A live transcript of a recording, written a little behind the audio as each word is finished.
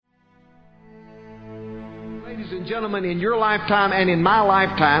Ladies and gentlemen, in your lifetime and in my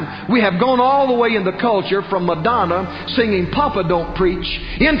lifetime, we have gone all the way in the culture from Madonna singing Papa Don't Preach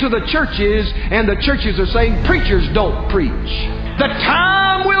into the churches, and the churches are saying preachers don't preach. The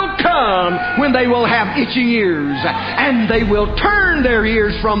time will come when they will have itching ears, and they will turn their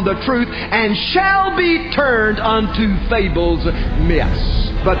ears from the truth and shall be turned unto fables, myths.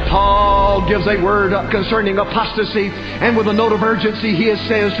 But Paul gives a word concerning apostasy, and with a note of urgency he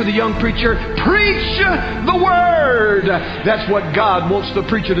says to the young preacher, preach the Word. That's what God wants the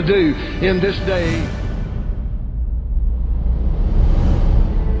preacher to do in this day.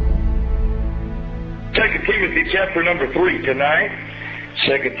 2 Timothy chapter number 3 tonight.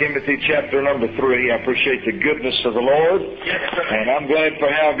 2 Timothy chapter number 3. I appreciate the goodness of the Lord. And I'm glad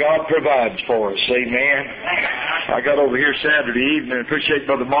for how God provides for us. Amen. I got over here Saturday evening. I appreciate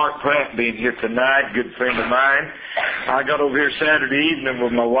Brother Mark Pratt being here tonight. Good friend of mine. I got over here Saturday evening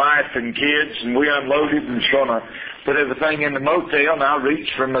with my wife and kids, and we unloaded and was going to put everything in the motel, and I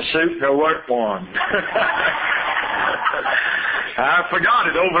reached for my suit and there weren't one. I forgot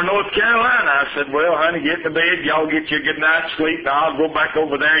it over in North Carolina. I said, well, honey, get to bed. Y'all get you a good night's sleep, and I'll go back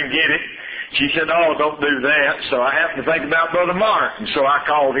over there and get it. She said, oh, don't do that. So I happened to think about Brother Mark, and so I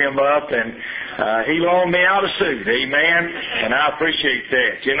called him up, and he loaned me out a suit. Amen. And I appreciate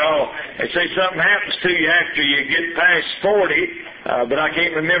that. You know, they say something happens to you after you get past 40, but I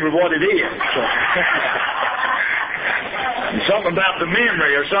can't remember what it is. So something about the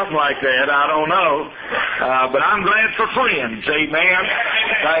memory or something like that. I don't know. But I'm glad for friends. Amen.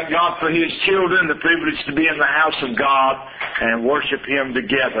 Thank God for His children, the privilege to be in the house of God and worship Him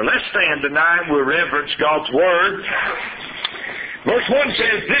together. Let's stand tonight. We'll reverence God's Word. Verse 1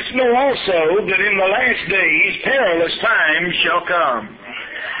 says, this know also that in the last days perilous times shall come.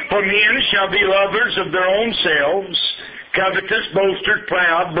 For men shall be lovers of their own selves, covetous, boasters,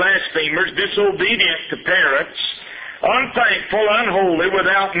 proud, blasphemers, disobedient to parents, unthankful, unholy,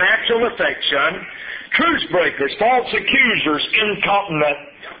 without natural affection, truce breakers, false accusers, incontinent,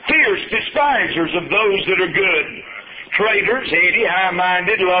 fierce, despisers of those that are good, traitors, heady,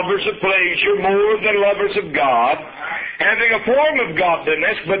 high-minded, lovers of pleasure more than lovers of God, having a form of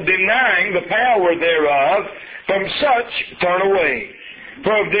godliness, but denying the power thereof. From such turn away.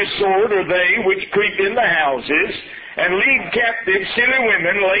 For of this sort are they which creep into houses, and lead captive silly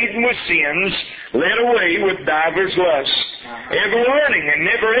women laden with sins, led away with divers lusts, ever learning and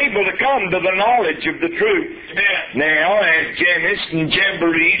never able to come to the knowledge of the truth. Now, as Jannes and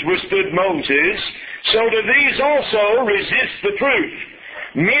Jambres withstood Moses, so do these also resist the truth.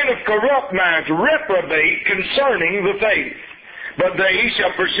 Men of corrupt minds reprobate concerning the faith. But they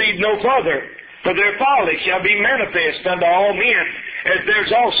shall proceed no further, for their folly shall be manifest unto all men, as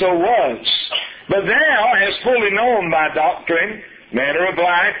theirs also was. But thou hast fully known my doctrine, manner of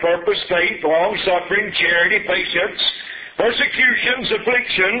life, purpose, faith, long-suffering, charity, patience, persecutions,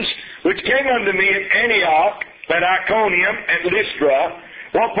 afflictions, which came unto me at Antioch, at Iconium, and Lystra.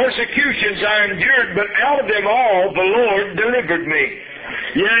 What persecutions I endured, but out of them all the Lord delivered me.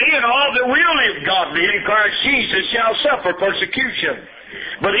 Yea, and all that will live godly in Christ Jesus shall suffer persecution.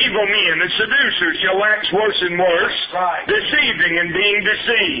 But evil men and seducers shall wax worse and worse, deceiving and being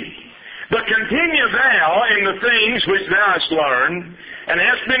deceived. But continue thou in the things which thou hast learned, and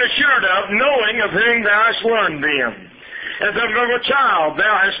hast been assured of, knowing of whom thou hast learned them. As of a child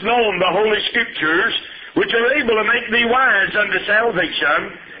thou hast known the Holy Scriptures, which are able to make thee wise unto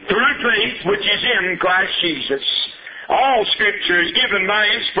salvation, through faith which is in Christ Jesus. All Scripture is given by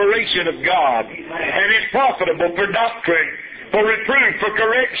inspiration of God, and is profitable for doctrine, for reproof, for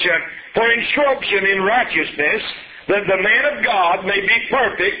correction, for instruction in righteousness, that the man of God may be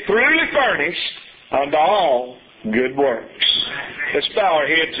perfect, truly furnished unto all good works. Let's bow our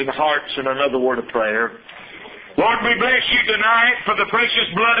heads and hearts in another word of prayer. Lord, we bless you tonight for the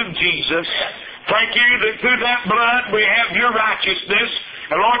precious blood of Jesus. Thank you that through that blood we have your righteousness.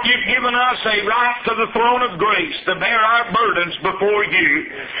 And Lord, you've given us a right to the throne of grace to bear our burdens before you.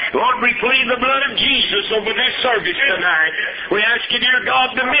 Lord, we plead the blood of Jesus over this service tonight. We ask you, dear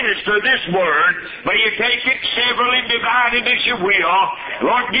God, to minister this word. May you take it severally divided as you will.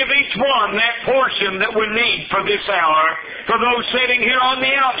 Lord, give each one that portion that we need for this hour. For those sitting here on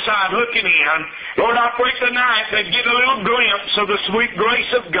the outside looking in, Lord, I pray tonight they get a little glimpse of the sweet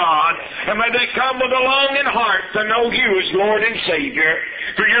grace of God. And may they come with a longing heart to know you as Lord and Savior.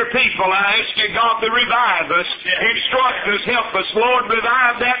 For your people, I ask you, God, to revive us, instruct us, help us. Lord,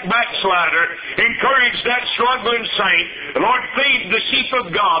 revive that backslider, encourage that struggling saint. Lord, feed the sheep of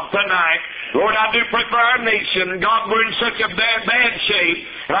God tonight. Lord, I do pray for our nation. God, we're in such a bad shape.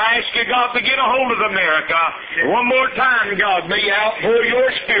 And I ask you, God, to get a hold of America. One more time, God, may you outpour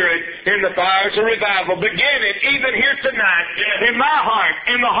your Spirit in the fires of revival. Begin it even here tonight in my heart,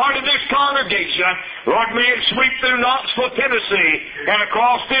 in the heart of this congregation. Lord, may it sweep through Knoxville, Tennessee, and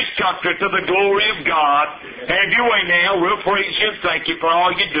across this country to the glory of God. Have your way now. We'll praise you and thank you for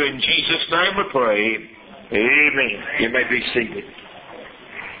all you do. In Jesus' name we pray. Amen. You may be seated.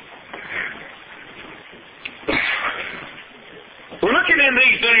 We're looking in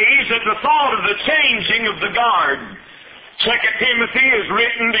these days at the thought of the changing of the guard. 2 Timothy is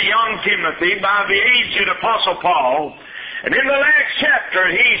written to young Timothy by the aged Apostle Paul. And in the last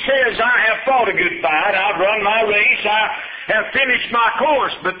chapter he says, I have fought a good fight, I've run my race, I have finished my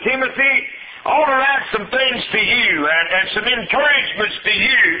course. But Timothy, I want to write some things to you and some encouragements to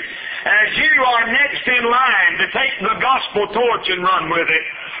you as you are next in line to take the gospel torch and run with it.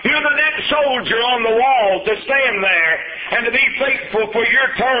 You're the next soldier on the wall to stand there and to be faithful for your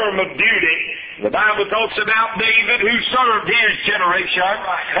term of duty. The Bible talks about David who served his generation,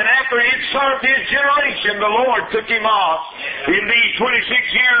 and after he had served his generation, the Lord took him off. In these 26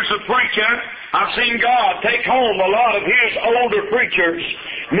 years of preaching, I've seen God take home a lot of His older preachers,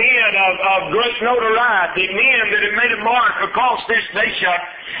 men of great notoriety, men that have made a mark across this nation.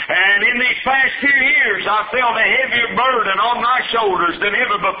 And in these past few years, I felt a heavier burden on my shoulders than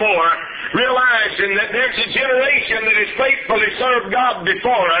ever before, realizing that there's a generation that has faithfully served God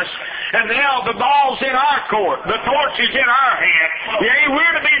before us, and now the ball's in our court. The torch is in our hand. Yea,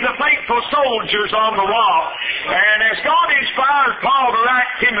 we're to be the faithful soldiers on the wall. And as God inspired Paul to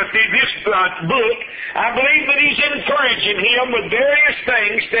write Timothy this book, I believe that he's encouraging him with various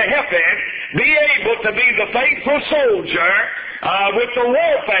things to help him be able to be the faithful soldier with the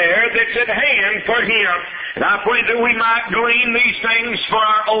warfare that's at hand for him. And I pray that we might glean these things for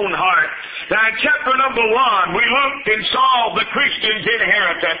our own heart. Now in chapter number 1, we looked and saw the Christian's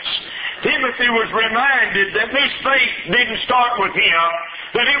inheritance. Timothy was reminded that this faith didn't start with him,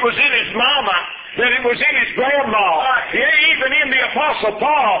 that it was in his mama, that it was in his grandma. Yeah, even in the Apostle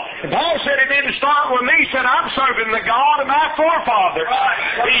Paul. Paul said it didn't start with me. He said, I'm serving the God of my forefathers.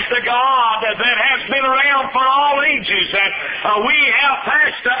 He's the God that has been around for all ages. And we have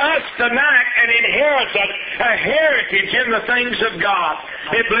passed to us tonight an inheritance, a heritage in the things of God.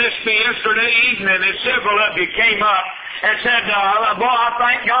 It blessed me yesterday evening as several of you came up and said, boy, I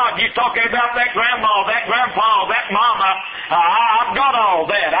thank God you're talking about that grandma, that grandpa, that mama. I've got all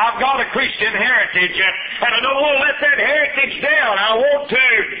that. I've got a Christian heritage, and I don't want to let that heritage down. I want to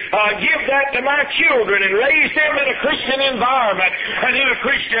give that to my children and raise them in a Christian environment and in a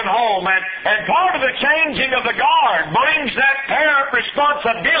Christian home. And part of the changing of the guard brings that parent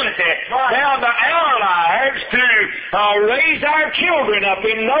responsibility down to our lives to raise our children up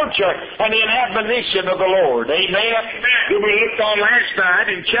in nurture and in admonition of the Lord. Amen. That we looked on last night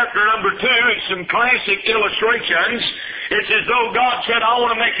in chapter number 2, it's some classic illustrations. It's as though God said, I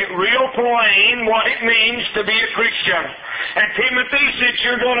want to make it real plain what it means to be a Christian. And Timothy, since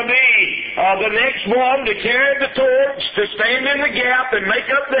you're going to be the next one to carry the torch, to stand in the gap and make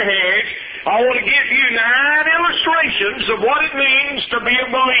up the hedge, I want to give you 9 illustrations of what it means to be a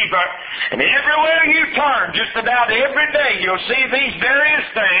believer. And everywhere you turn, just about every day, you'll see these various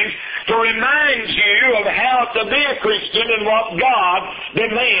things to remind you of how to be a Christian and what God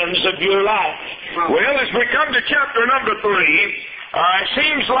demands of your life. Well, as we come to chapter number 3, it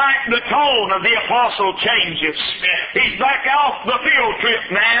seems like the tone of the apostle changes. He's back off the field trip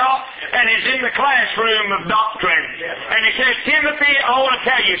now, and he's in the classroom of doctrine. And he says, Timothy, I want to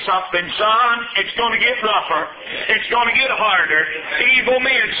tell you something, son. It's going to get rougher. It's going to get harder. Evil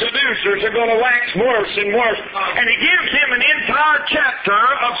men, seducers, are going to wax worse and worse. And he gives him an entire chapter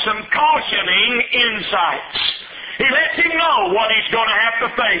of some cautioning insights. He lets him know what he's going to have to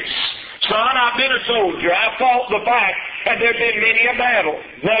face. Son, I've been a soldier. I've fought the fight, and there have been many a battle.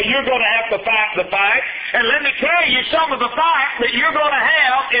 Now, you're going to have to fight the fight. And let me tell you some of the fight that you're going to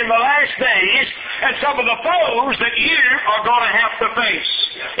have in the last days and some of the foes that you are going to have to face.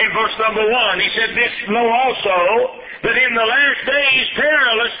 In verse number 1, he said, this know also that in the last days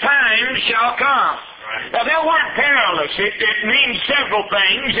perilous times shall come. Now, that word perilous, it means several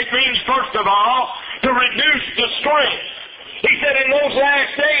things. It means, first of all, to reduce the strength. He said in those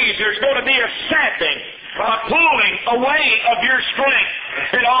last days there's going to be a sapping, a pulling away of your strength.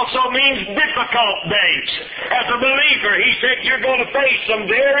 It also means difficult days. As a believer, he said you're going to face some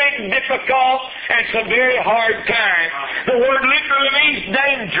very difficult and some very hard times. The word literally means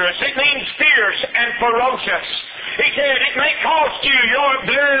dangerous. It means fierce and ferocious. He said it may cost you your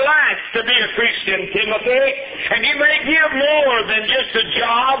very life to be a Christian, Timothy, and you may give more than just a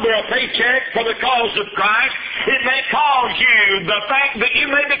job or a paycheck for the cause of Christ. It may cause you the fact that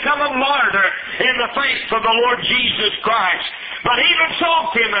you may become a martyr in the faith for the Lord Jesus Christ. But even so,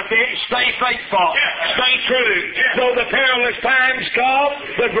 Timothy, stay faithful. Stay true. Though the perilous times come,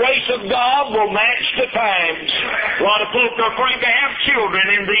 the grace of God will match the times. A lot of folk are afraid to have children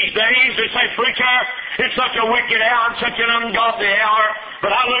in these days. They say, preacher, it's such a wicked hour, such an ungodly hour.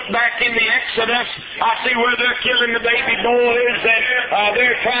 But I look back in the Exodus, I see where they're killing the baby boys, and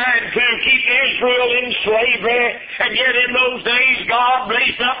they're trying to keep Israel in slavery. And yet in those days, God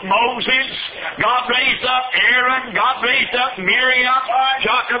raised up Moses, God raised up Aaron, God raised up Miriam,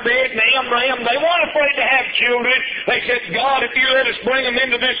 Jochebed, and Amram. They weren't afraid to have children. They said, God, if you let us bring them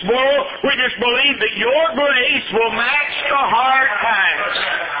into this world, we just believe that your grace will match the hard times.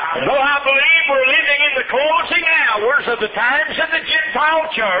 Though I believe we're living in the closing hours of the times of the Gentile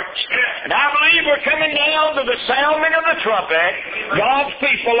church, and I believe we're coming down to the sounding of the trumpet, God's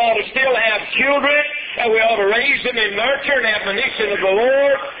people ought to still have children, and we ought to raise them in nurture and admonition of the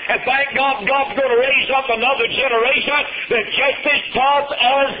Lord. And thank God, God's going to raise up another generation that's just as tough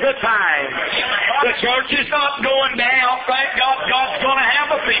as the times. The church is not going down. Thank God, God's going to have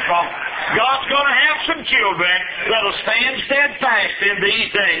a people. God's going to have some children that'll stand steadfast in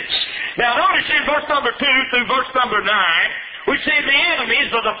these days. Now notice in verse number 2 through verse number 9, we see the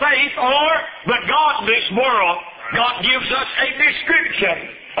enemies of the faith or the godless world. God gives us a description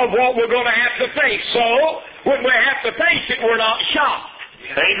of what we're going to have to face. So, when we have to face it, we're not shocked.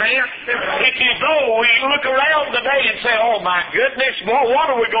 Amen? It's as though we look around today and say, oh my goodness, well, what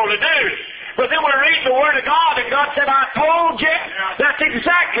are we going to do? But then we read the Word of God, and God said, I told you, that's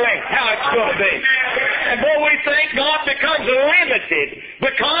exactly how it's going to be. And boy, we think God becomes limited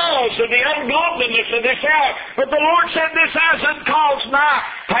because of the ungodliness of this hour. But the Lord said, this hasn't caused my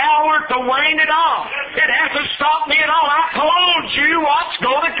power to wane at all. It hasn't stopped me at all. I told you what's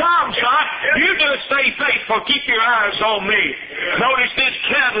going to come, son. You just stay faithful. Keep your eyes on me. Notice this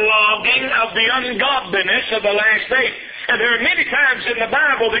cataloging of the ungodliness of the last days. And there are many times in the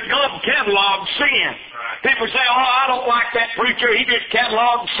Bible that God catalogs sin. People say, oh, I don't like that preacher. He just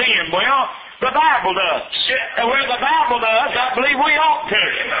catalogs sin. Well, the Bible does. And where the Bible does, I believe we ought to.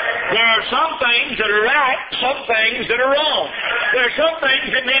 There are some things that are right, some things that are wrong. There are some things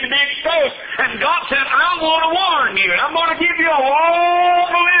that need to be exposed. And God said, I want to warn you. And I'm going to give you a long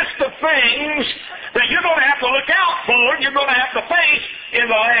list of things that you're going to have to look out for and you're going to have to face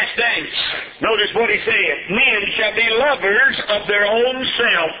in the last days. Notice what he said. Men shall be lovers of their own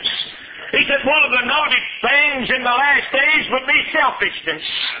selves. He said one of the noted things in the last days would be selfishness.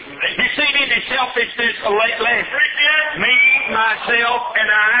 You seen any selfishness lately? Me, myself, and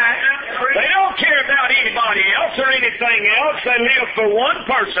I. They don't care about anybody else or anything else. They live for one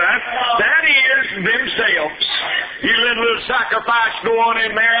person. That is themselves. You let a little sacrifice go on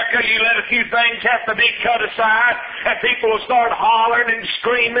in America. You let a few things have to be cut aside. And people will start hollering and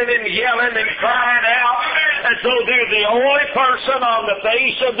screaming and yelling and crying out as though they're the only person on the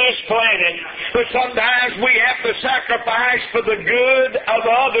face of this planet. But sometimes we have to sacrifice for the good of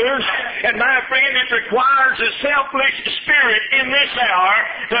others. And my friend, it requires a selfless spirit in this hour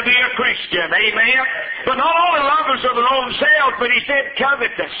to be a Christian. Amen? But not only lovers of their own selves, but he said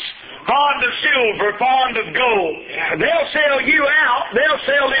covetous. Fond of silver, fond of gold. They'll sell you out. They'll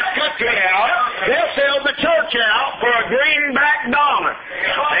sell this country out. They'll sell the church out for a greenback dollar.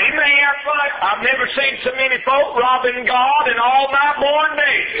 Amen. I've never seen so many folk robbing God in all my born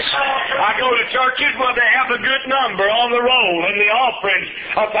days. I go to churches where they have a good number on the roll and the offerings,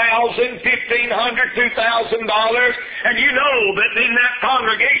 $1,000, $1,500, $2,000, and you know that in that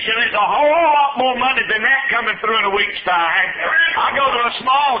congregation there's a whole lot more money than that coming through in a week's time. I go to a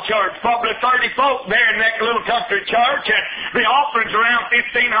small church, probably 30 folk there in that little country church, and the offering's around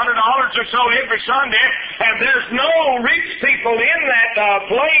 $1,500 or so every Sunday, and there's no rich people in that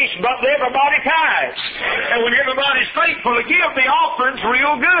place, but everybody tithes. And when everybody's faithful to give, the offering's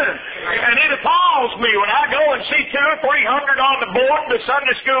real good. And it appalls me when I go and see $200 or $300 on the board, the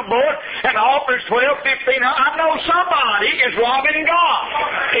Sunday school board, and the offering's $1,200, $1,500. I know somebody is robbing God.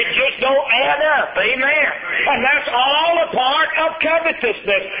 It just don't add up. Amen. And that's all a part of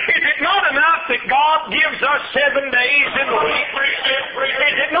covetousness. Is it not enough that God gives us 7 days in the week?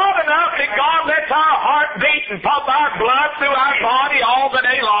 Is it not enough that God lets our heart beat and pump our blood through our body all the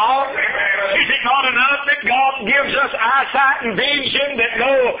day long? Is it not enough that God gives us eyesight and vision that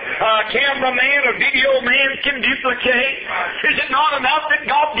no cameraman or video man can duplicate? Is it not enough that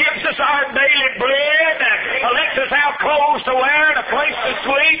God gives us our daily bread and lets us have clothes to wear and a place to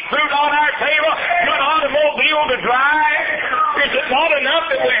sleep, food on our table, good automobile to drive? Is it not enough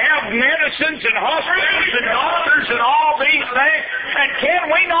that we have medicines and hospitals and doctors and all these things? And can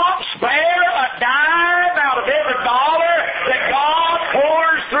we not spare a dime out of every dollar that God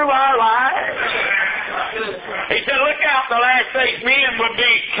pours through our lives? He said, look out the last great men would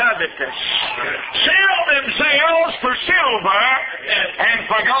be covetous. Sell themselves for silver and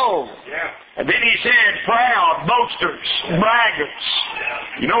for gold. And then he said, proud, boasters, braggarts.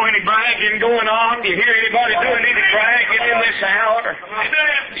 You know any bragging going on? Do you hear anybody doing any bragging in this hour?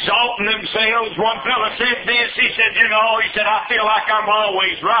 Exalting themselves. One fellow said this. He said, I feel like I'm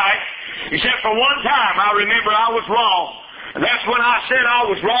always right. He said, for one time I remember I was wrong. And that's when I said I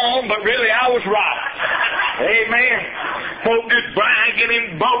was wrong, but really I was right. Amen. Folk just bragging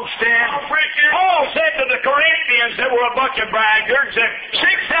and boasting. Paul said to the Corinthians that were a bunch of braggarts that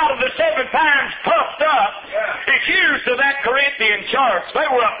 6 out of the 7 times puffed up, accused of that Corinthian church. They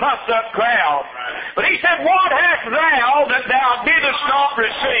were a puffed up crowd. But he said, what hast thou that thou didst not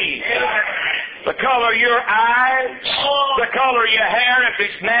receive? The color of your eyes, the color of your hair, if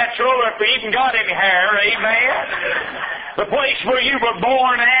it's natural, or if you even got any hair, amen. The place where you were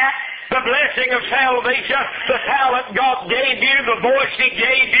born at, the blessing of salvation, the talent God gave you, the voice He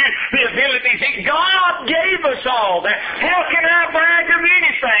gave you, the abilities God gave us all that. How can I brag of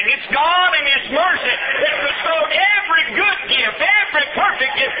anything? It's God and His mercy that bestowed every good gift, every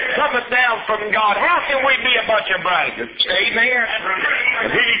perfect gift cometh down from God. How can we be a bunch of braggarts? Amen.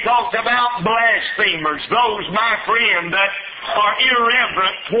 And then he talks about blasphemers, those, my friend, that are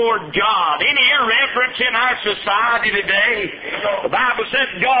irreverent toward God. Any irreverence in our society today? The Bible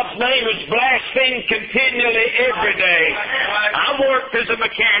says God's name is blasphemed continually every day. I worked as a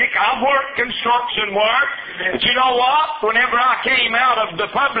mechanic. I've worked construction work. But you know what? Whenever I came out of the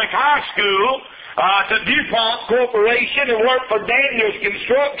public high school to DuPont Corporation and worked for Daniels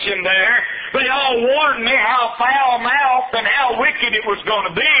Construction there, they all warned me how foul-mouthed and how wicked it was going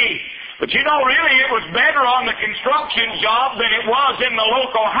to be. But you know, really, it was better on the construction job than it was in the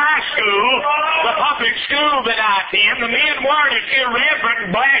local high school, the public school that I attend. The men weren't as irreverent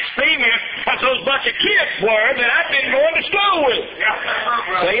and blasphemous as those bunch of kids were that I've been going to school with.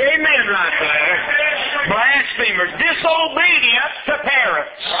 Say amen right there. Blasphemers, disobedient to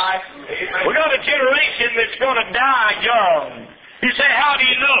parents. We got a generation that's going to die young. You say, how do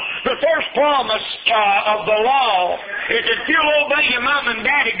you know? The first promise of the law is that if you'll obey your mom and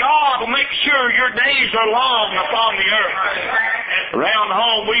daddy, God will make sure your days are long upon the earth. Around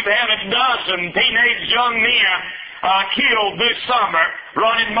home, we've had a dozen teenage young men killed this summer,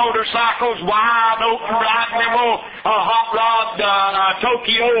 running motorcycles, wide open, riding them old hot rod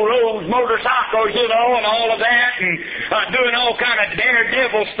Tokyo Rose motorcycles, and all of that, and doing all kind of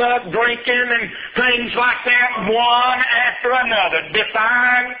daredevil stuff, drinking and things like that, one after another,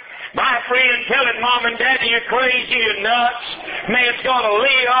 defying. My friend telling Mom and Daddy, you're crazy, you're nuts. Man's got to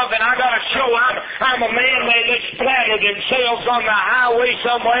live, and I got to show I'm a man that splattered themselves on the highway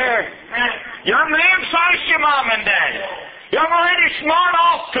somewhere. Young man, face your Mom and Daddy. Young lady, smart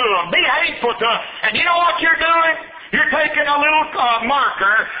off to them. Be hateful to them. And you know what you're doing? You're taking a little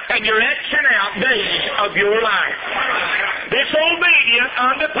marker and you're etching out days of your life. Disobedient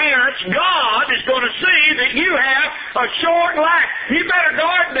unto parents, God is going to see that you have a short life. You better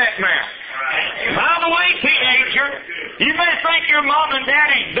guard that man. By the way, teenager, you may think your mom and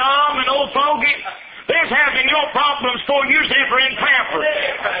daddy's dumb and old fogey. They're having your problems for you ever in Pampers.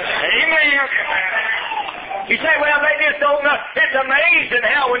 Amen. You say, well, they just don't know. It's amazing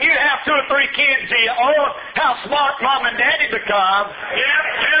how when you have 2 or 3 kids, how smart Mom and Daddy become.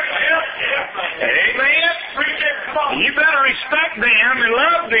 Amen. You better respect them and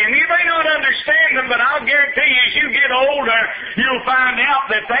love them. You may not understand them, but I'll guarantee you, as you get older, you'll find out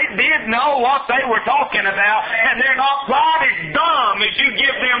that they did know what they were talking about, and they're not quite as dumb as you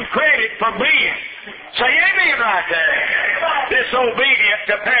give them credit for being. Say amen right there. Disobedient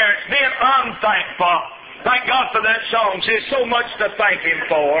to parents, then unthankful. Thank God for that song. There's so much to thank Him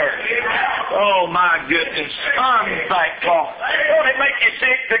for. Oh, my goodness. Unthankful. Don't it make you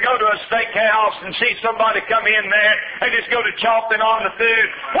sick to go to a steakhouse and see somebody come in there and just go to chopping on the food?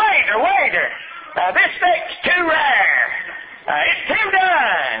 Waiter, this steak's too rare. It's too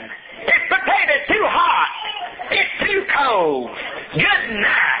done. It's potato too hot. It's too cold. Good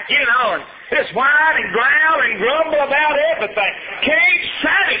night, and just whine and growl and grumble about everything. Can't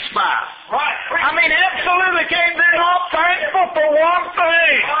satisfy. Right. Absolutely can't. They're not thankful for one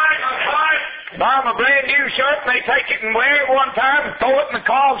thing. Buy them a brand new shirt, they take it and wear it one time and throw it in the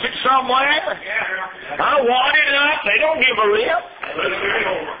closet somewhere. I wad it up. They don't give a rip.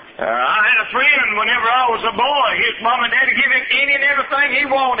 I had a friend whenever I was a boy. His mom and daddy gave him any and everything he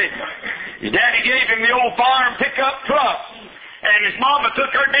wanted. His daddy gave him the old farm pickup truck. And his mama took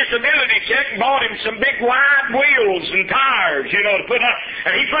her disability check and bought him some big wide wheels and tires, to put up.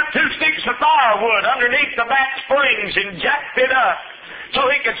 And he put 2 sticks of firewood underneath the back springs and jacked it up so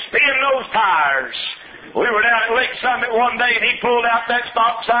he could spin those tires. We were down at Lake Summit one day, and he pulled out that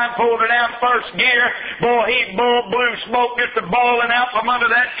stop sign, pulled it down first gear. Boy, he blew smoke just boiling out from under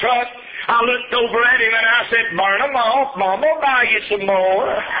that truck. I looked over at him, and I said, burn them off, Mama, I'll buy you some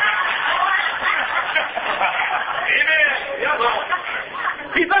more. Amen.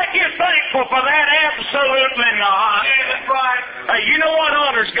 You think you're thankful for that? Absolutely not. That's right. Hey, you know what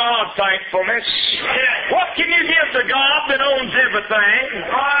honors God? Thankfulness. What can you give to God that owns everything?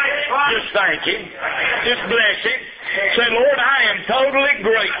 Just thank Him. Just bless Him. Say, Lord, I am totally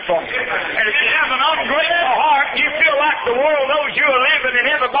grateful. And if you have an ungrateful heart, you feel like the world owes you a living and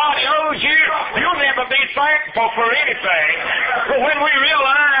everybody owes you, you'll never be thankful for anything. But when we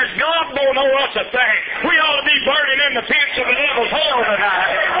realize God don't owe us a thing, we ought to be burning in the pits of the devil's hell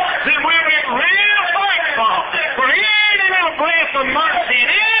tonight. Then we'll get real thankful for any little breath of mercy and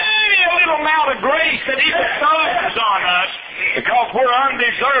any little amount of grace that He bestows on us, because we're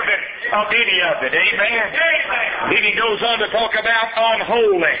undeserving of any of it. Amen. Then he goes on to talk about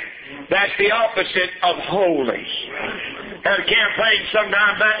unholy. That's the opposite of holy. Had a campaign some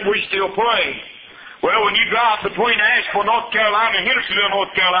time back, we still pray. Well, when you drive between Asheville, North Carolina, and Hendersonville,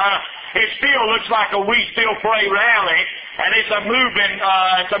 North Carolina, it still looks like a We Still Pray rally, and it's a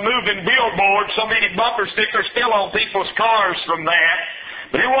moving billboard. So many bumper stickers still on people's cars from that.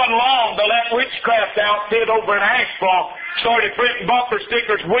 But it wasn't long till that witchcraft outfit over in Asheville started printing bumper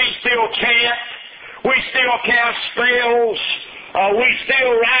stickers. We still chant. We still cast spells. We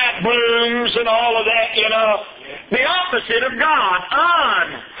still ride brooms and all of that, you know. The opposite of God,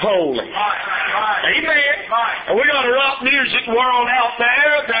 unholy. Amen. And we got a rock music world out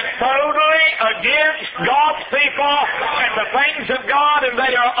there that's totally against God's people and the things of God, and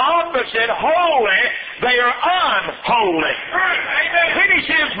they are opposite holy. They are unholy.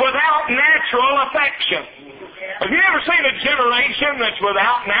 Finishes without natural affection. Have you ever seen a generation that's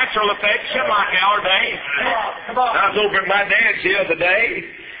without natural affection like our day? I was over at my dad's the other day,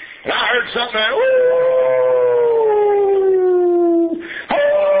 and I heard something like, ooh,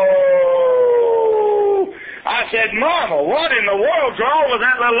 oh. I said, Mama, what in the world's wrong with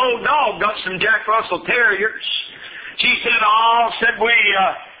that little old dog? Got some Jack Russell Terriers. She said, we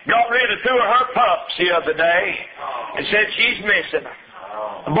got rid of 2 of her pups the other day, and said she's missing them.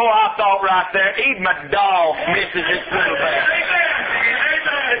 Boy, I thought right there, even my dog misses its little baby.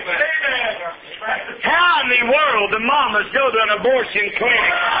 How in the world do mamas go to an abortion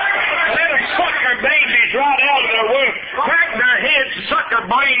clinic, let them suck their babies right out of their womb, crack their heads, suck their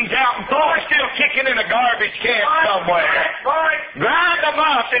brains out, and throw them still kicking in a garbage can somewhere? Grind them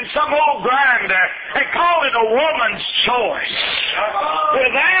up in some old grinder and call it a woman's choice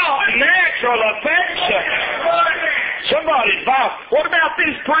without natural affection. Somebody's boss. What about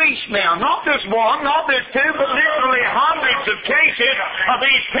these priests now? Not just one, not just 2, but literally hundreds of cases of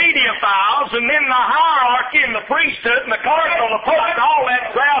these pedophiles, and then the hierarchy and the priesthood and the cardinal, the pope, and all that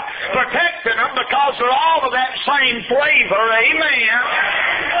crowd protecting them because they're all of that same flavor. Amen.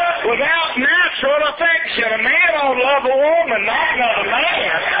 Without natural affection, a man ought to love a woman, not another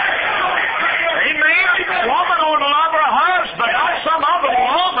man. Amen. A woman ought to love her husband, not some other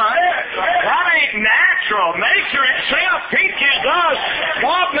woman. That ain't natural. Nature itself teaches us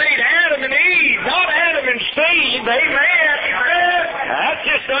God made Adam and Eve, not Adam and Steve. Amen. That's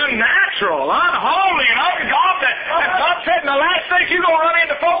just unnatural, unholy, and ungodly. And God said in the last days you're going to run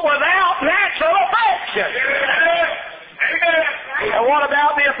into folk without natural affection. And what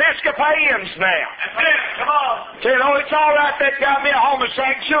about the Episcopalians now? Come on. Say, it's all right, that guy be a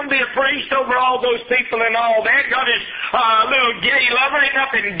homosexual, be a priest over all those people and all that. Got his little gay lover, ain't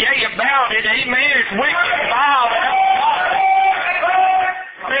nothing gay about it. Amen. It's wicked and vile.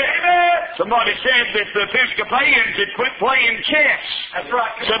 Somebody said that the Episcopalians had quit playing chess. That's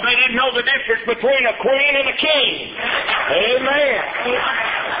right. So they didn't know the difference between a queen and a king. Amen.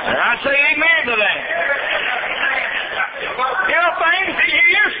 And I say amen to that. You know, things that you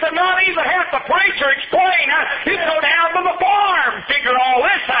used to not even have the preacher explain. You'd go down to the farm, figure all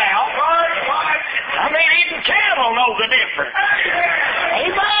this out. I mean, even cattle know the difference.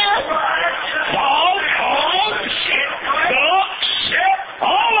 Amen. Dogs, ducks,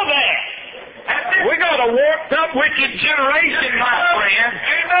 all of that. We got a warped up, wicked generation, my friend.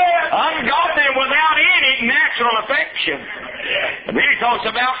 Ungodly without any natural affection. And then he talks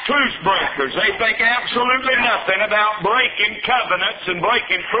about truce breakers. They think absolutely nothing about breaking covenants and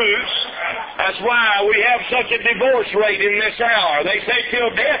breaking truce. That's why we have such a divorce rate in this hour. They say,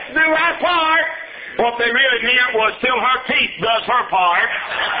 till death do our part. What they really meant was till her teeth does her part,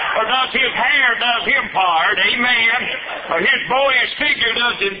 or does his hair does him part, amen, or his boyish figure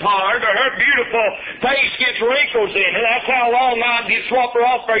does him part, or her beautiful face gets wrinkles in it. That's how long I'd get swapped her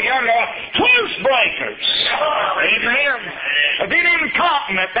off for younger. Truce breakers, amen. Then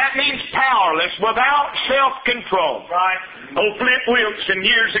incontinent, that means powerless, without self-control. Right. Oh, Flint Wilson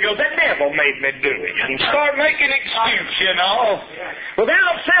years ago, the devil made me do it. And start making excuse, you know.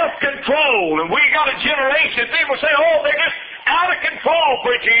 Without self-control. And we got a generation, people say, oh, they're just out of control,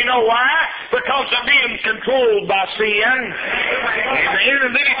 preacher. You know why? Because they're being controlled by sin. Amen.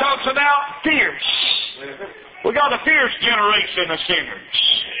 And then he talks about fierce. We got a fierce generation of sinners.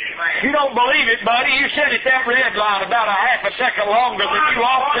 You don't believe it, buddy. You said it that red line about a half a second longer than you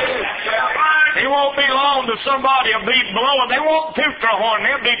ought to. It won't be long till somebody will be blowing. They won't toot their horn.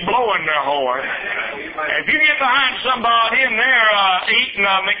 They'll be blowing their horn. If you get behind somebody and they're eating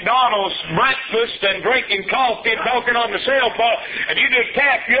a McDonald's breakfast and drinking coffee and talking on the cell phone, and you just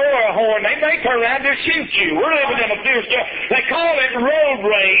tap your horn, they may turn around and shoot you. We're living in a fierce day. They call it road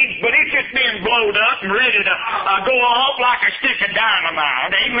rage, but it's just being blowed up and ready to go off like a stick of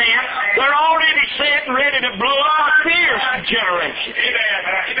dynamite. Amen. They're already set and ready to blow up a fierce generation.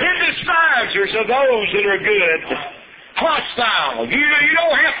 The despisers are those that are good. Hostile. You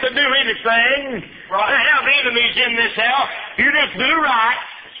don't have to do anything to have enemies in this house. You just do right.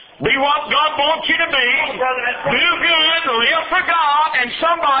 Be what God wants you to be. Do good, live for God, and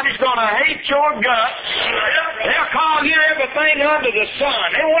somebody's going to hate your guts. They'll call you everything under the sun.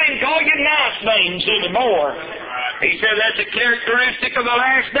 They won't even call you nice names anymore. He said that's a characteristic of the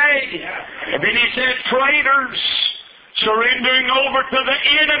last days. And then he said traitors, surrendering over to the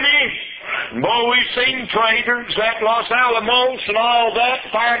enemy. Boy, we've seen traitors at Los Alamos and all that,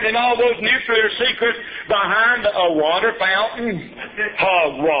 finding all those nuclear secrets behind a water fountain.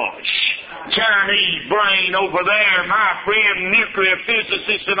 Hogwash. Chinese brain over there, my friend, nuclear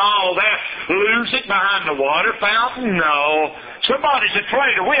physicists and all that, lose it behind the water fountain? No. Somebody's a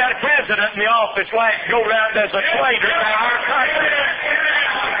traitor. We had a president in the office go around as a traitor in our country.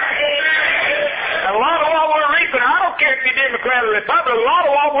 A lot of what we're reaping, I don't care if you're Democrat or Republican, a lot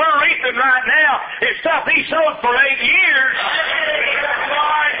of what we're reaping right now is stuff he sowed for 8 years.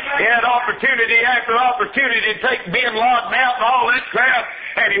 He had opportunity after opportunity to take Bin Laden out and all that crap,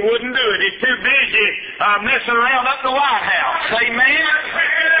 and he wouldn't do it. He's too busy messing around up the White House. Amen?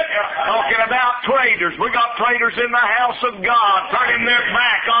 Talking about traitors. We got traitors in the house of God, turning their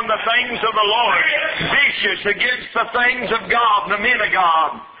back on the things of the Lord, vicious against the things of God, the men of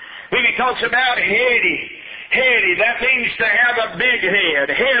God. Then he talks about heady. Heady, that means to have a big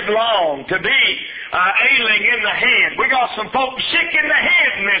head, headlong, to be ailing in the head. We got some folks sick in the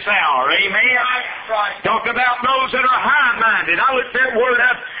head in this hour, amen? Talk about those that are high-minded. I looked that word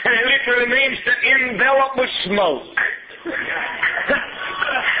up, and it literally means to envelop with smoke.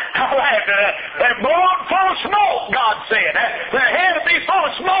 I laughed at that. They're born full of smoke, God said. Their head will be full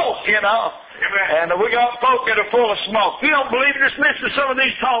of smoke, you know. And we got folk that are full of smoke. If you don't believe it, just listen to some of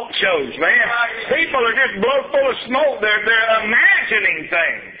these talk shows, man. People are just blown full of smoke. They're imagining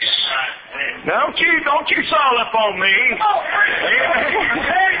things. Don't you soil up on me.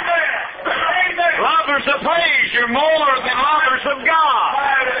 Lovers of pleasure more than lovers of God.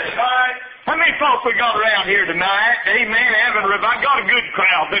 How many folk we got around here tonight? Amen. I got a good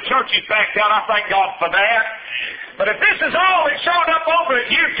crowd. The church is packed out. I thank God for that. But if this is all that showed up over at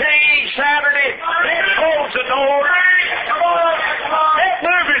UT Saturday, then close the door. That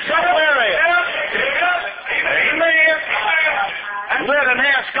movie somewhere else. Amen. Let a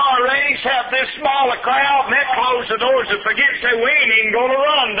NASCAR race have this small a crowd, and that close the doors and forget say we ain't even going to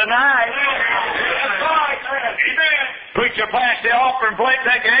run tonight. Preacher passed the offering plate,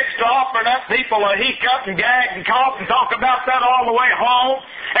 take an extra offering up. People will hiccup and gag and cough and talk about that all the way home.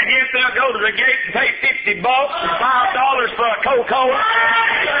 And yet they'll go to the gate and pay $50 and $5 for a Coca-Cola.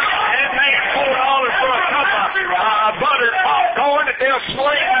 And pay $4 for a cup of buttered popcorn that they'll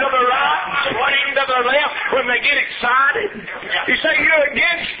swing to the right and swing to the left when they get excited. You say you're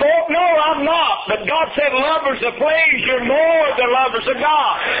against sport? No, I'm not. But God said lovers of pleasure more than lovers of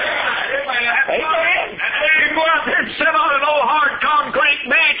God. Amen. You can go out there and sit on an old hard concrete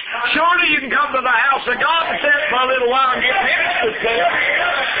bench. Surely you can come to the house of God and sit for a little while and get ministered to.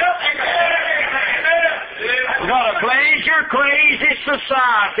 We've got a pleasure crazy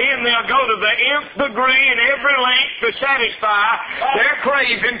society, and they'll go to the nth degree in every length to satisfy their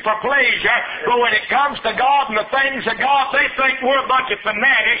craving for pleasure. But when it comes to God and the things of God, they think we're a bunch of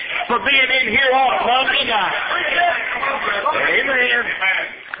fanatics for being in here on a Monday night. Amen.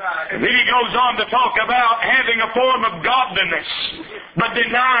 And then he goes on to talk about having a form of godliness. but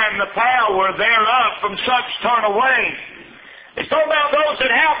denying the power thereof, from such turn away. He's talking about those that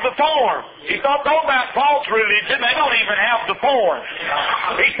have the form. He's not talking about false religion. They don't even have the form.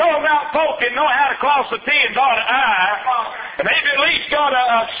 He's talking about folk that know how to cross the T and dot an I, and they've at least got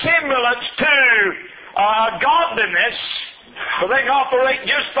a semblance to godliness. But they can operate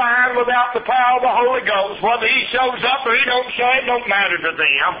just fine without the power of the Holy Ghost. Whether he shows up or he don't show, it don't matter to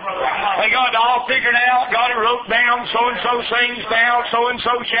them. They got it all figured out, got it wrote down, so-and-so sings now,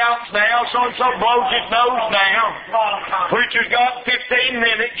 so-and-so shouts now, so-and-so blows his nose now. Preacher's got 15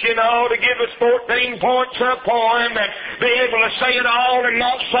 minutes, to give us 14 points a poem and be able to say it all and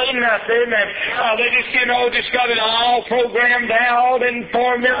not say nothing. And they just got it all programmed out and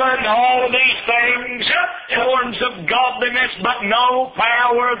formula and all of these things, forms of godliness, but no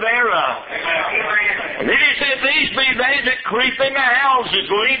power thereof. And then he said, these be they that creep in the houses,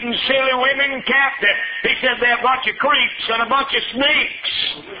 leading silly women captive. He said they're a bunch of creeps and a bunch of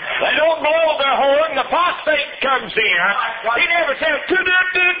sneaks. They don't blow their horn. The apostate comes in. He never says,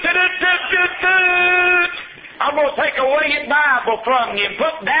 toot-toot-toot-toot-toot-toot. I'm going to take away your Bible from you and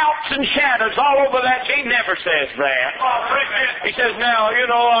put doubts and shadows all over that. He never says that. He says, now,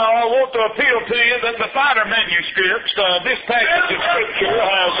 I want to appeal to you that the finer manuscripts, this passage of Scripture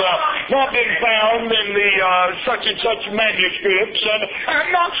has not been found in the such and such manuscripts. And I'm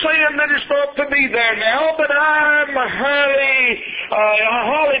not saying that it's not to be there now, but I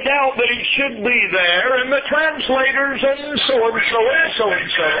highly doubt that it should be there. And the translators and so and so and so and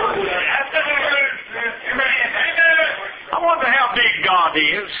so. I wonder how big God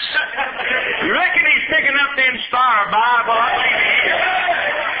is. You reckon he's big enough to inspire Bible?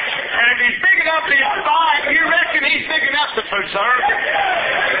 And if he's big enough to inspire, you reckon he's big enough to preserve it?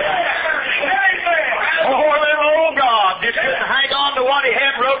 Oh, little old God just couldn't hang on to what he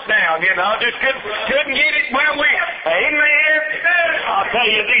had wrote down, just couldn't get it where we... Amen. I'll tell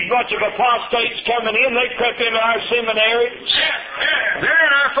you, these bunch of apostates coming in, they crept into our seminaries. They're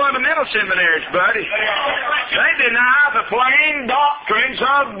in our fundamental seminaries, buddy. They deny the plain doctrines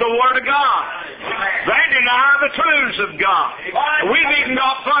of the Word of God. They deny the truths of God. We've even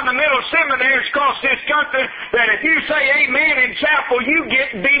got fundamental seminaries across this country that if you say amen in chapel, you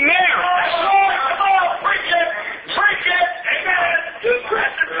get demerit. Come on, preach it! Preach it! Amen! Just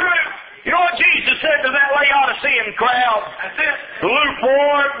preach the truth. You know what Jesus said to that Laodicean crowd?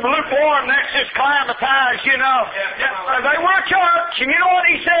 Lukewarm, that's just climatized, They were church, and you know what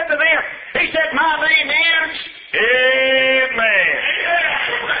he said to them? He said, my name is Amen.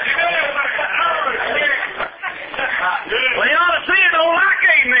 Laodicea don't like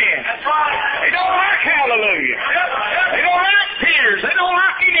amen. They don't like hallelujah. They don't like tears. They don't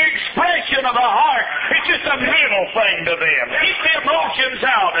like any expression of the heart. It's just a mental thing to them. Keep the emotions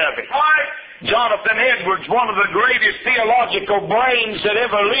out of it. Jonathan Edwards, one of the greatest theological brains that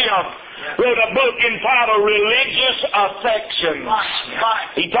ever lived, wrote a book entitled Religious Affections.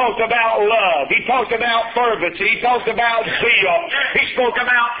 He talked about love. He talked about fervency. He talked about zeal. He spoke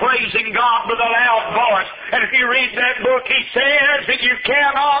about praising God with a loud voice. And if you read that book, he says that you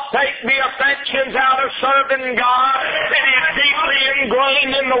cannot take the affections out of serving God. It is deeply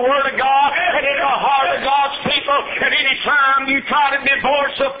ingrained in the Word of God and in the heart of God's people. And any time you try to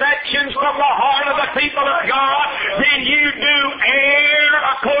divorce affections from the heart of the people of God, then you do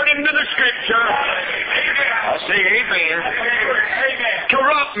err according to the Scripture. I say amen.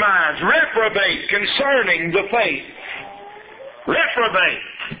 Corrupt minds, reprobate concerning the faith. Reprobate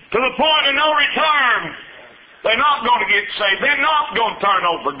to the point of no return. They're not going to get saved. They're not going to turn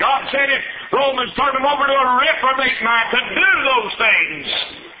over. God said in Romans, turn them over to a reprobate mind to do those things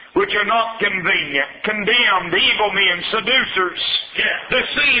which are not convenient. Condemned, evil men, seducers,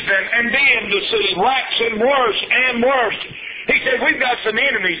 deceiving and being deceived, waxing worse and worse. He said, we've got some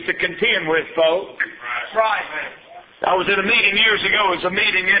enemies to contend with, folk. That's right, man. I was at a meeting years ago. It was a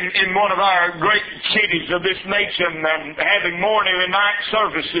meeting in one of our great cities of this nation and having morning and night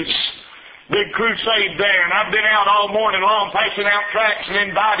services. Big crusade there. And I've been out all morning long passing out tracts and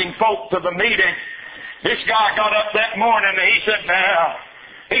inviting folk to the meeting. This guy got up that morning and he said,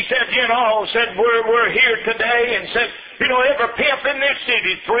 we're here today, and said, every pimp in this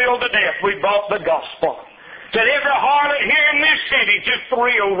city is thrilled to death we bought the gospel. Said every harlot here in this city is just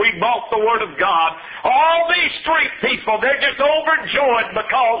thrilled we bought the Word of God. All these street people, they're just overjoyed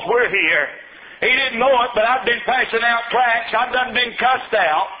because we're here. He didn't know it, but I've been passing out tracts. I've done been cussed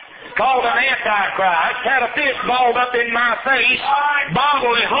out, called an antichrist, had a fist balled up in my face,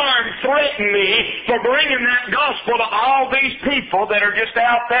 bodily harm threatened me for bringing that gospel to all these people that are just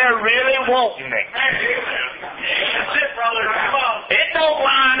out there really wanting it. That's it, brother. Come on. Isn't don't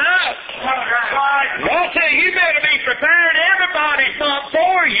line up. I tell you, you better be prepared. Everybody's not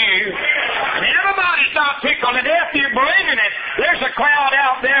for you. And everybody's not tickled to death you're bringing it. There's a crowd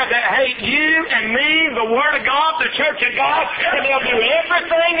out there that hate you and me, the Word of God, the Church of God, and they'll do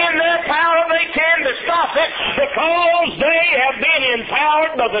everything in their power they can to stop it because they have been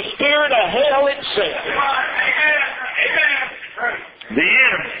empowered by the spirit of hell itself. The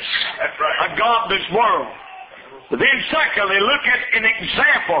enemies of God this world. But then secondly, look at an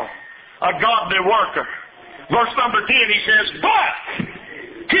example of a godly worker. Verse number 10, he says, but,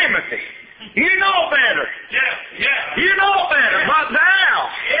 Timothy, you know better. You know better. But thou,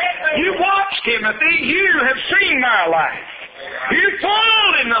 you watch, Timothy, you have seen my life. You've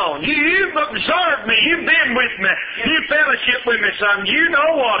fully known. You've observed me. You've been with me. You've fellowship with me, son. You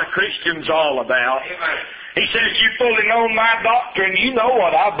know what a Christian's all about. He says, you fully know my doctrine. You know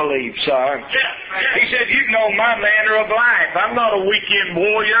what I believe, son. He said, you know my manner of life. I'm not a weekend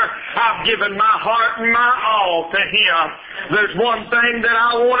warrior. I've given my heart and my all to Him. There's one thing that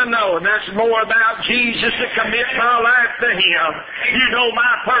I want to know, and that's more about Jesus, to commit my life to Him. You know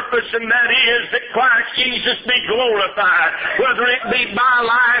my purpose, and that is that Christ Jesus be glorified, whether it be by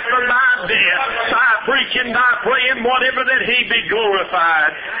life or by death, by preaching, by praying, whatever, that He be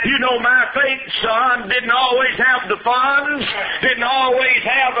glorified. You know my faith, son, didn't always have the funds, didn't always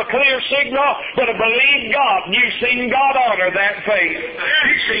have a clear signal, but I believed God, and you've seen God honor that faith.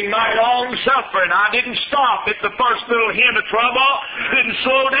 You've seen my long suffering. I didn't stop at the first little hint of trouble, didn't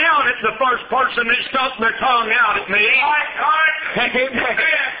slow down at the first person that stuck their tongue out at me.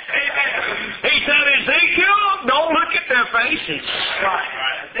 He said, Ezekiel, don't look at their faces.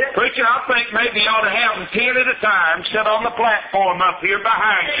 Preacher, I think maybe you ought to have them 10 at a time sit on the platform up here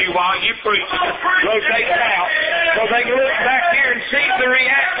behind you while you preach. Rotate it out so they can look back here and see the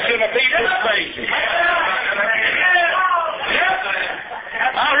reaction of people's faces.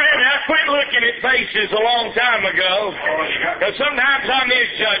 I quit looking at faces a long time ago. Because sometimes I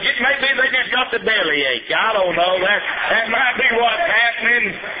misjudge it. Maybe they just got the bellyache. I don't know. That might be what's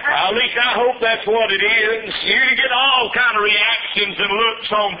happening. At least I hope that's what it is. You can get all kind of reactions and looks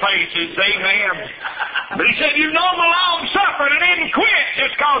on faces. Amen. But he said, you know my long suffering and didn't quit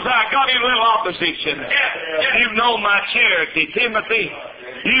just because I got in a little opposition. You know my charity, Timothy.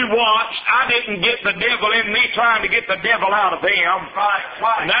 You watched. I didn't get the devil in me trying to get the devil out of him.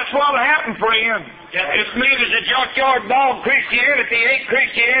 And that's what happened, friend. It's mean as a junkyard dog. Christianity ain't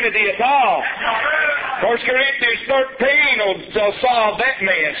Christianity at all. 1 Corinthians 13 will solve that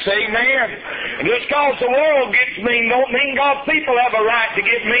mess. Amen. And just because the world gets mean don't mean God's people have a right to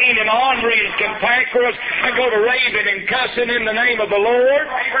get mean and ornery and cantankerous and go to raving and cussing in the name of the Lord.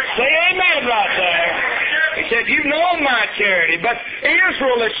 Say amen right there. He said, you've known my charity, but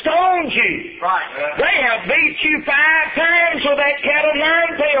Israel has stoned you. They have beat you 5 times with that cat o'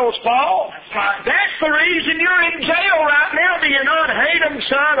 nine tails, Paul. That's the reason you're in jail right now. Do you not hate them,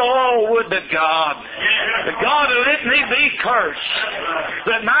 son? Oh, would to God. The God who let me be cursed,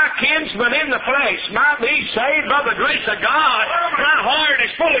 that my kinsman in the flesh might be saved by the grace of God. My heart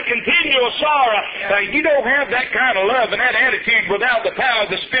is full of continual sorrow. Now, you don't have that kind of love and that attitude without the power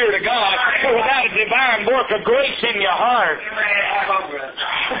of the Spirit of God, or without a divine work of grace in your heart.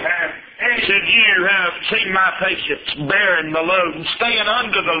 He said, you have seen my patience, bearing the load and staying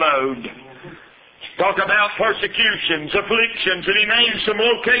under the load. Talk about persecutions, afflictions, and he named some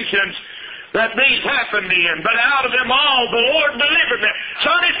locations that these happened in. But out of them all, the Lord delivered me.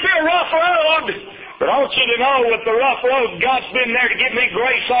 Son, it's been a rough road. But I want you to know, with the rough road, God's been there to give me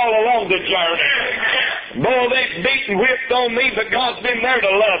grace all along the journey. Boy, they've beaten, whipped on me, but God's been there to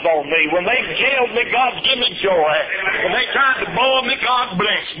love on me. When they've jailed me, God's given me joy. When they tried to boil me, God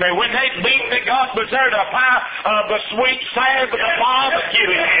blessed me. When they beat me, God was there to pie the sweet salve of the barbecue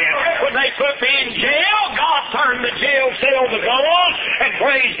in. When they put me in jail, God turned the jail cell to gold, and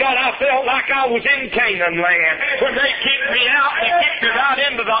praise God, I felt like I was in Canaan land. When they kicked me out, they kicked me right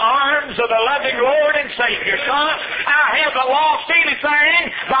into the arms of the loving Lord and Savior. Son, I haven't lost anything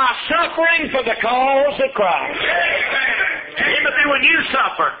by suffering for the cause of Christ. Timothy, when you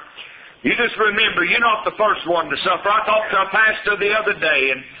suffer, you just remember, you're not the first one to suffer. I talked to a pastor the other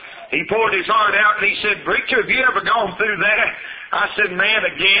day, and he poured his heart out, and he said, preacher, have you ever gone through that? I said, man,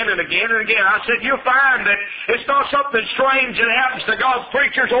 again and again and again. I said, you'll find that it's not something strange that happens to God's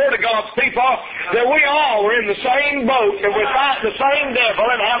preachers or to God's people, that we all are in the same boat, and we fight the same devil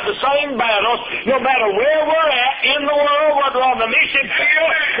and have the same battles, no matter where we're at in the world, whether on the mission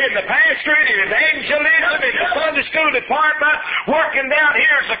field, in the pastorate, in evangelism, in the Sunday school department, working down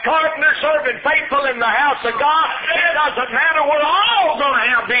here as a carpenter, serving faithful in the house of God. It doesn't matter. We're all going to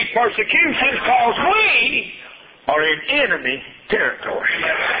have these persecutions because we are in enemy territory.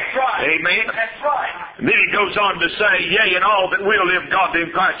 That's right. Amen. That's right. And then he goes on to say, yea, and all that will live godly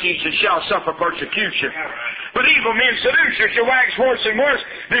in Christ Jesus shall suffer persecution. But evil men seducers shall wax worse and worse,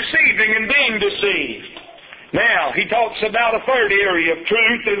 deceiving and being deceived. Now, he talks about a third area of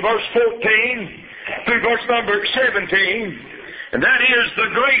truth in verse 14 through verse number 17. And that is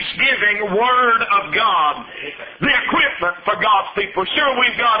the grace-giving Word of God. The equipment for God's people. Sure,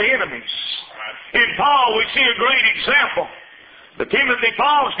 we've got enemies. In Paul, we see a great example. The Timothy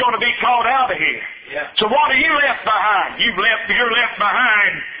Paul's going to be called out of here. Yeah. So what are you left behind? You're left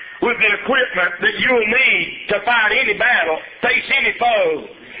behind with the equipment that you'll need to fight any battle, face any foe,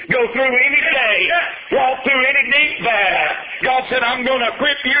 go through any day, walk through any deep valley. God said, I'm going to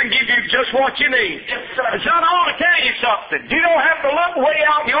equip you and give you just what you need. And son, I want to tell you something. You don't have to look way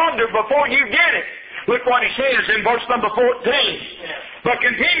out yonder before you get it. Look what he says in verse number 14. But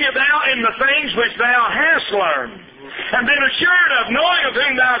continue thou in the things which thou hast learned, and been assured of, knowing of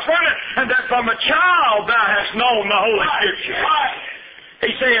whom thou hast learned, and that from a child thou hast known the Holy Scripture.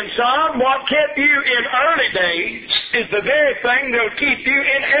 He's saying, son, what kept you in early days is the very thing that'll keep you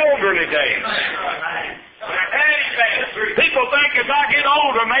in elderly days. People think as I get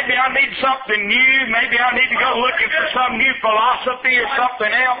older, maybe I need something new, maybe I need to go looking for some new philosophy or something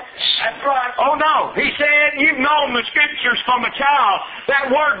else. That's right. Oh no, he said, you've known the Scriptures from a child.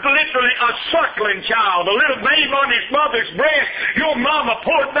 That word's literally a suckling child, a little babe on his mother's breast. Your mama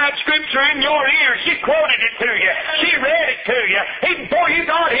poured that Scripture in your ear. She quoted it to you. She read it to you. Even before you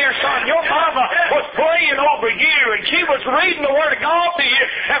got here, son, your mama was praying over you, and she was reading the Word of God to you.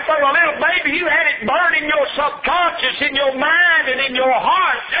 And from a little baby, you had it burning your subconscious, in your mind, and in your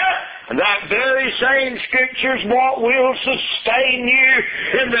heart. And that very same Scripture's what will sustain you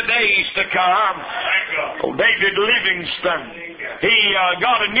in the days to come. Oh, David Livingstone, he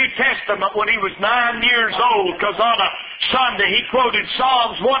got a New Testament when he was 9 years old, because on a Sunday he quoted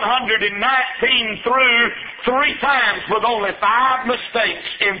Psalms 119 through 3 times with only 5 mistakes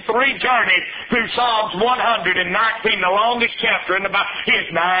in 3 journeys through Psalms 119, the longest chapter in the Bible. He is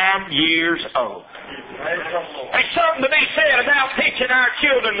 9 years old. There's something to be said about teaching our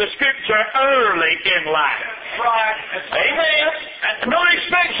children the Scripture early in life. Right. Amen. Don't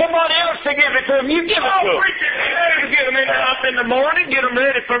expect somebody else to give it to them. You give it to them. You get them up in the morning, get them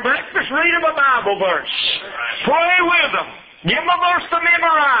ready for breakfast, read them a Bible verse. Pray with them. Give them a verse to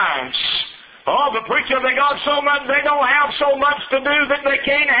memorize. Oh, the preacher, they got so much, they don't have so much to do that they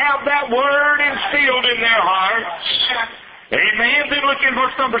can't have that Word instilled in their hearts. Amen. Then look in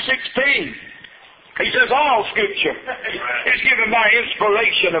verse number 16. He says, all Scripture is given by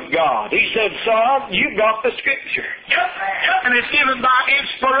inspiration of God. He said, son, you've got the Scripture. And it's given by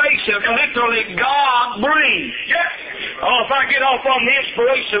inspiration, literally God breathed. Oh, if I get off on the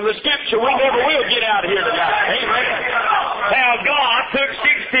inspiration of the Scripture, we never will get out of here tonight. Amen. Now, God took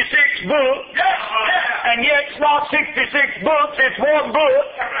 66 books, and yet it's not 66 books, it's one book.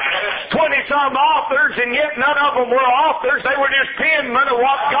 20-some authors, and yet none of them were authors. They were just penmen of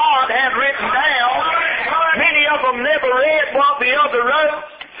what God had written down. Many of them never read what the other wrote.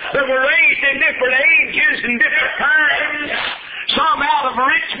 They were raised in different ages and different times. Some out of a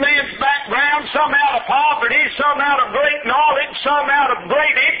rich man's background, some out of poverty, some out of great knowledge, some out of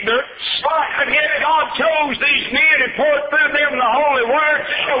great ignorance. And yet God chose these men and poured through them the Holy Word.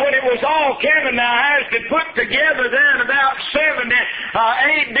 And when it was all canonized and put together there in about 70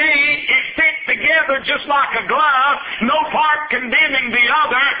 A.D., it fit together just like a glove, no part condemning the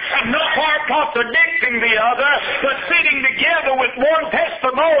other, and no part contradicting the other, but fitting together with one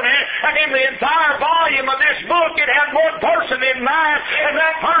testimony. And in the entire volume of this book, it had one person in mind, and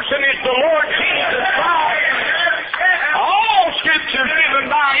that person is the Lord Jesus Christ. All Scripture is given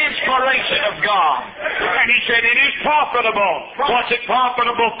by inspiration of God. And he said it is profitable. What's it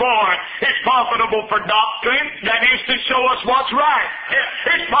profitable for? It's profitable for doctrine. That is to show us what's right.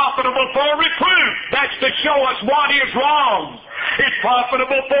 It's profitable for reproof. That's to show us what is wrong. It's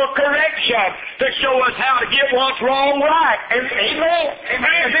profitable for correction, to show us how to get what's wrong right. Amen.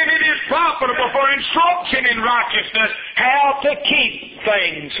 And then it is profitable for instruction in righteousness, how to keep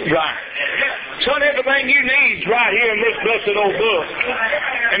things right. Son, everything you need is right here in this blessed old book.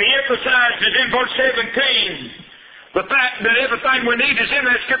 And he emphasizes in verse 17 the fact that everything we need is in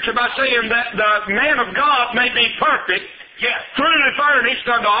that Scripture by saying that the man of God may be perfect, truly furnished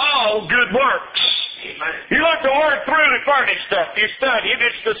unto all good works. You look the word truly furnished up. You study it.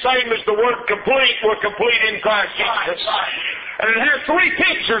 It's the same as the word complete. We're complete in Christ Jesus. And it has 3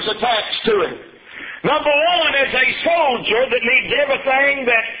 pictures attached to it. Number 1 is a soldier that needs everything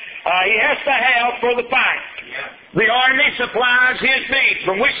that he has to have for the fight. The Army supplies his needs.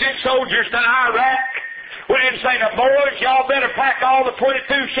 When we sent soldiers to Iraq, We didn't say, now, boys, y'all better pack all the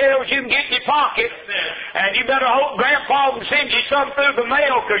 22 shells you can get in your pocket. And you better hope Grandpa can send you some through the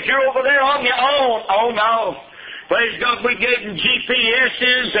mail because you're over there on your own. Oh, no. Praise God, we gave them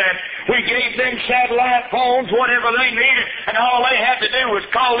GPSs and we gave them satellite phones, whatever they needed, and all they had to do was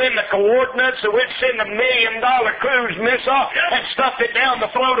call in the coordinates, and we'd send a $1 million cruise missile and stuff it down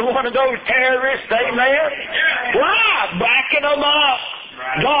the throat of one of those terrorists. Amen? Why? Backing them up.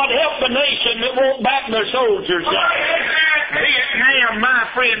 God help the nation that won't back their soldiers up. Vietnam, my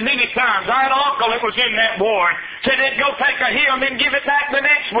friend, many times, I had an uncle that was in that war, said they'd go take a hill and then give it back the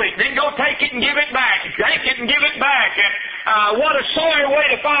next week. Then go take it and give it back. Take it and give it back. And what a sorry way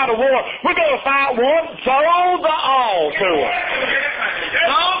to fight a war. We're going to fight one, throw the all to them.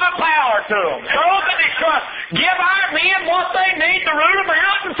 Throw the power to them. Throw the distrust. Give our men what they need to root them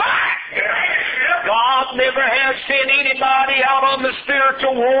out and fight. God never has sent anybody out on the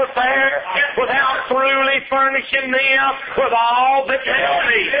spiritual warfare without thoroughly furnishing them with all that they'll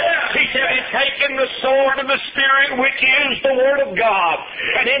need. He said, he's taken the sword of the Spirit, which is the Word of God.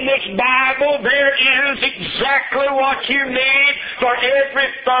 And in this Bible, there is exactly what you need for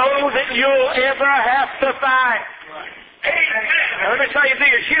every foe that you'll ever have to fight. Now, let me tell you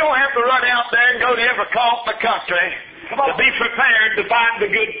this, you don't have to run out there and go to every court in the country to be prepared to fight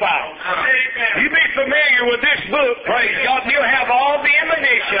the good fight. You be familiar with this book, praise God, and you'll have all the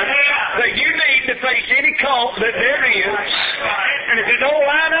ammunition that you need to face any cult that there is. And if it don't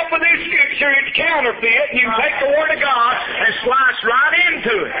line up with this scripture, it's counterfeit, and you can take the Word of God and slice right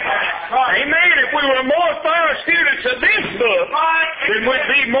into it. Amen. If we were more thorough students of this book, then we'd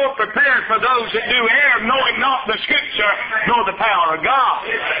be more prepared for those that do err, knowing not the scripture nor the power of God.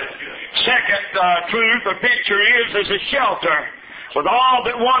 Second truth or picture is a shelter with all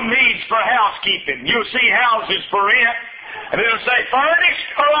that one needs for housekeeping. You'll see houses for rent, and it'll say furnished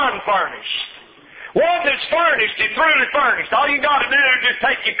or unfurnished. One that's furnished is truly furnished. All you got to do is just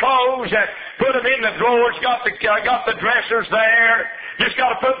take your clothes and put them in the drawers. Got the dressers there. Just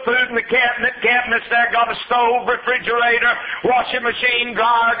got to put food in the cabinets there. Got a stove, refrigerator, washing machine,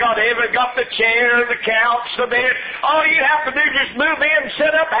 dryer. Got the chair, the couch, the bed. All you have to do is just move in and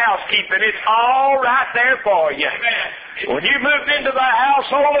set up housekeeping. It's all right there for you. When you moved into the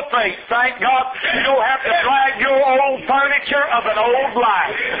household of faith, thank God, you don't have to drag your old furniture of an old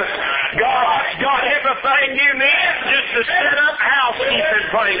life. God's got everything you need just to set up housekeeping,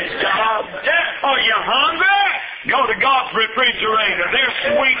 praise God. Are you hungry? Go to God's refrigerator. There's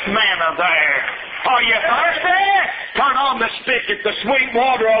sweet manna there. Are you thirsty? Turn on the spigot. The sweet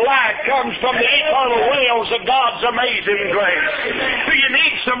water of life comes from the eternal wells of God's amazing grace. Do you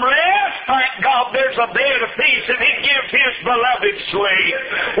need some rest? Thank God there's a bed of peace and He gives His beloved sleep.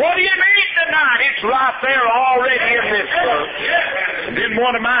 What do you need tonight? It's right there already in this book. And then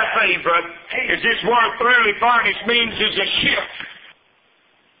one of my favorite is this word thoroughly furnished means is a ship